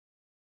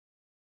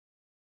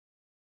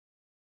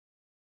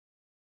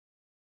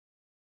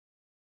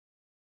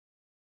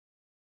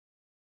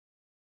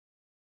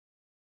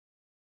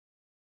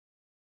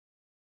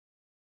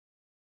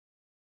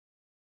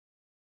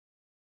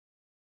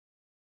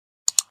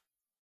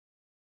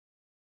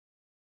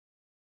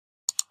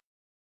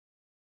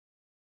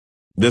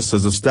This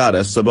is a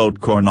status about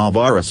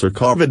coronavirus or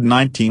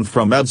COVID-19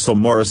 from Edsel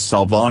Maurice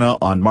Salvana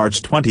on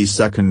March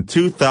 22,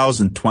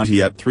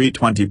 2020 at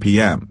 3:20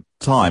 p.m.,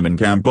 time in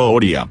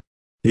Cambodia.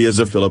 He is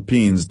a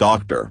Philippines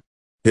doctor.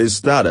 His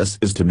status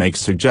is to make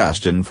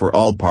suggestion for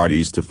all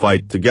parties to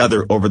fight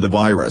together over the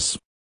virus.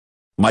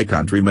 My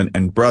countrymen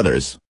and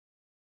brothers.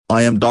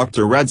 I am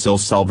Dr. Edsel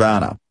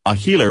Salvana, a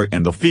healer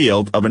in the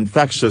field of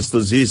infectious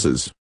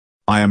diseases.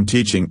 I am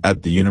teaching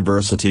at the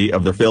University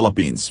of the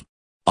Philippines.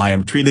 I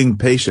am treating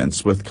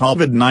patients with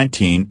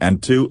COVID-19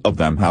 and 2 of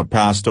them have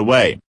passed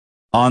away.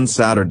 On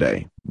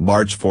Saturday,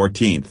 March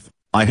 14th,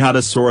 I had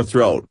a sore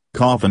throat,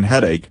 cough and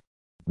headache.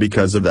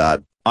 Because of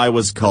that, I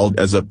was called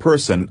as a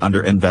person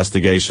under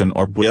investigation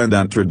and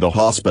entered the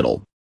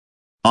hospital.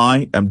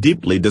 I am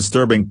deeply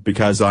disturbing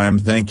because I am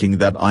thinking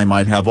that I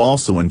might have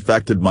also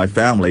infected my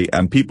family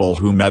and people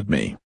who met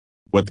me.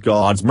 With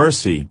God's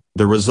mercy,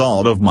 the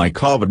result of my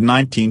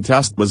COVID-19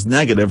 test was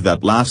negative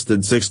that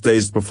lasted 6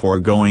 days before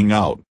going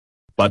out.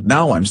 But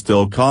now I'm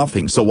still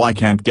coughing, so I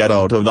can't get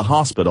out of the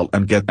hospital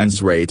and get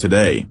xray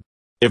today.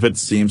 If it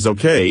seems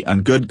okay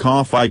and good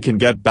cough, I can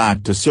get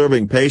back to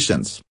serving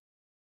patients.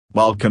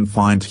 While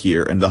confined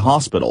here in the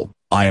hospital,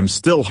 I am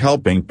still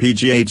helping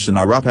Pichit in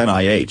our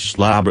NIH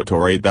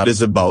laboratory that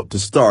is about to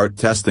start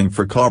testing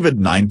for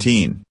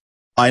COVID-19.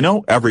 I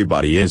know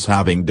everybody is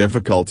having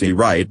difficulty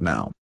right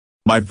now.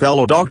 My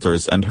fellow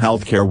doctors and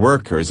healthcare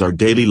workers are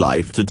daily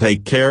life to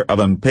take care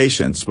of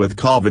patients with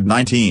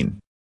COVID-19.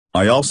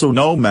 I also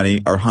know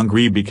many are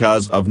hungry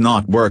because of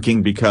not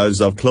working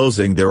because of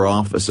closing their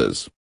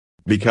offices.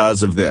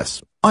 Because of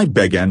this, I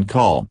beg and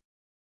call.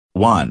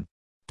 1.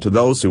 To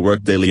those who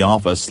work daily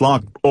office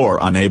locked or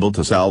unable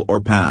to sell or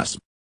pass.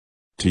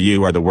 To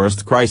you are the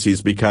worst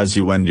crises because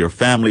you and your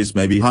families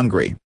may be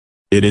hungry.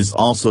 It is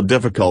also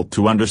difficult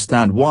to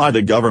understand why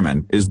the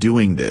government is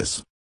doing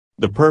this.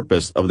 The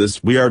purpose of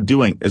this we are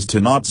doing is to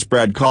not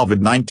spread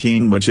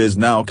COVID-19, which is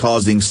now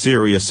causing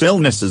serious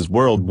illnesses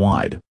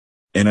worldwide.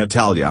 In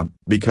Italia,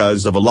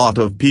 because of a lot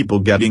of people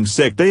getting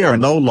sick, they are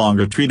no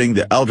longer treating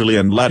the elderly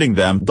and letting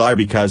them die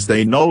because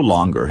they no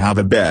longer have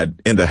a bed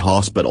in the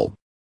hospital.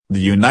 The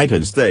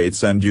United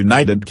States and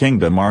United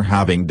Kingdom are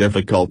having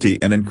difficulty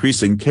in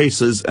increasing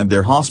cases and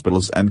their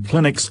hospitals and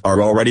clinics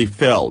are already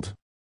filled.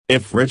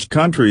 If rich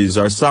countries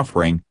are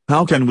suffering,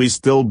 how can we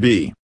still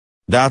be?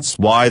 That's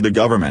why the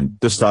government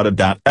decided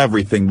that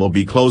everything will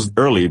be closed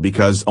early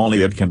because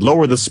only it can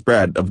lower the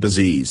spread of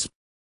disease.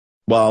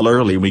 While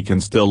early we can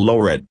still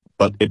lower it,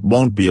 but it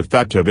won't be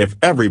effective if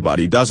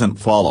everybody doesn't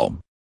follow.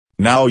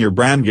 Now your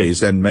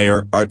barangays and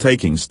mayor are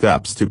taking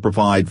steps to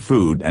provide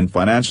food and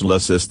financial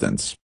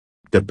assistance.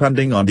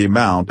 Depending on the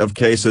amount of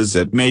cases,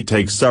 it may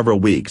take several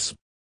weeks.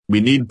 We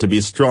need to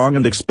be strong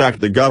and expect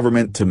the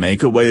government to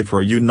make a way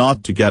for you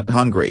not to get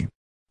hungry.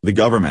 The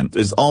government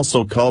is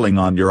also calling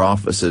on your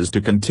offices to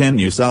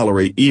continue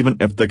salary even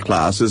if the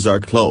classes are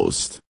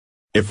closed.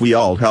 If we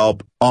all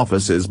help,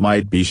 offices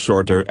might be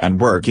shorter and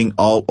working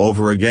all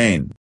over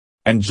again.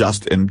 And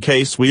just in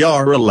case we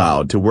are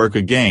allowed to work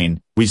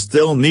again, we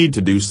still need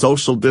to do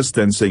social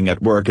distancing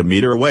at work a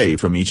meter away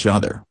from each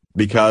other,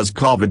 because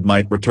COVID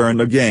might return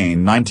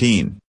again.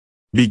 19.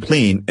 Be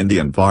clean in the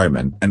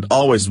environment and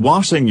always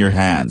washing your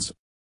hands.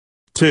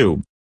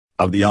 2.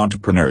 Of the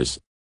entrepreneurs.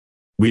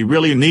 We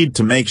really need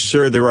to make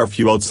sure there are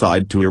few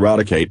outside to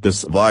eradicate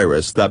this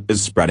virus that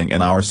is spreading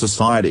in our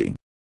society.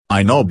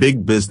 I know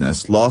big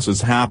business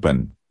losses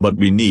happen, but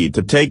we need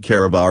to take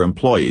care of our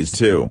employees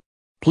too.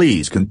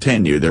 Please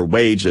continue their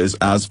wages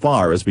as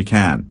far as we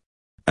can.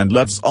 And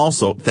let's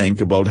also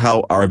think about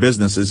how our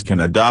businesses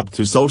can adapt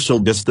to social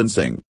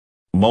distancing.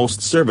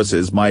 Most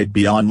services might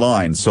be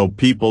online so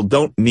people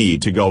don't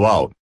need to go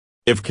out.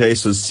 If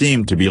cases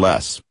seem to be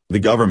less, the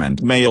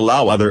government may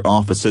allow other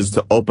offices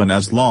to open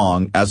as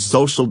long as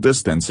social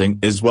distancing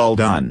is well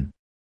done.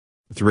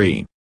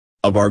 3.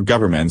 Of our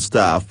government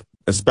staff,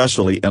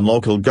 especially in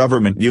local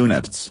government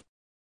units.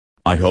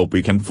 I hope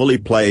we can fully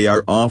play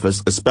our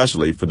office,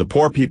 especially for the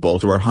poor people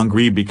who are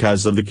hungry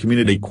because of the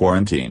community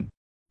quarantine.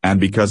 And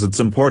because it's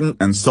important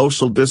and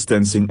social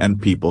distancing and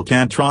people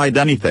can't try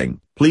anything,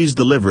 please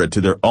deliver it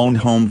to their own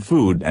home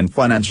food and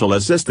financial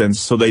assistance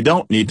so they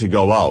don't need to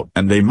go out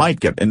and they might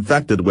get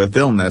infected with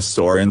illness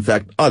or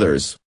infect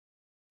others.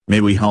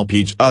 May we help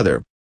each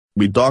other.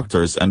 We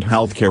doctors and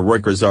healthcare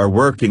workers are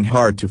working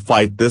hard to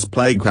fight this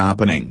plague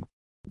happening.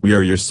 We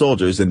are your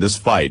soldiers in this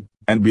fight.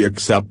 And we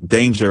accept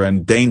danger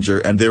and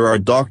there are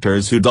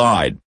doctors who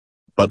died.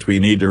 But we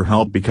need your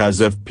help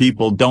because if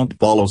people don't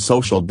follow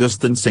social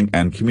distancing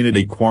and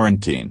community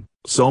quarantine,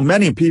 so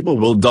many people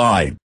will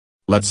die.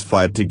 Let's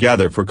fight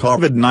together for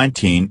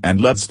COVID-19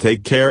 and let's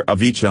take care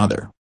of each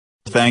other.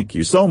 Thank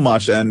you so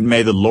much and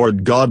may the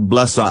Lord God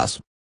bless us.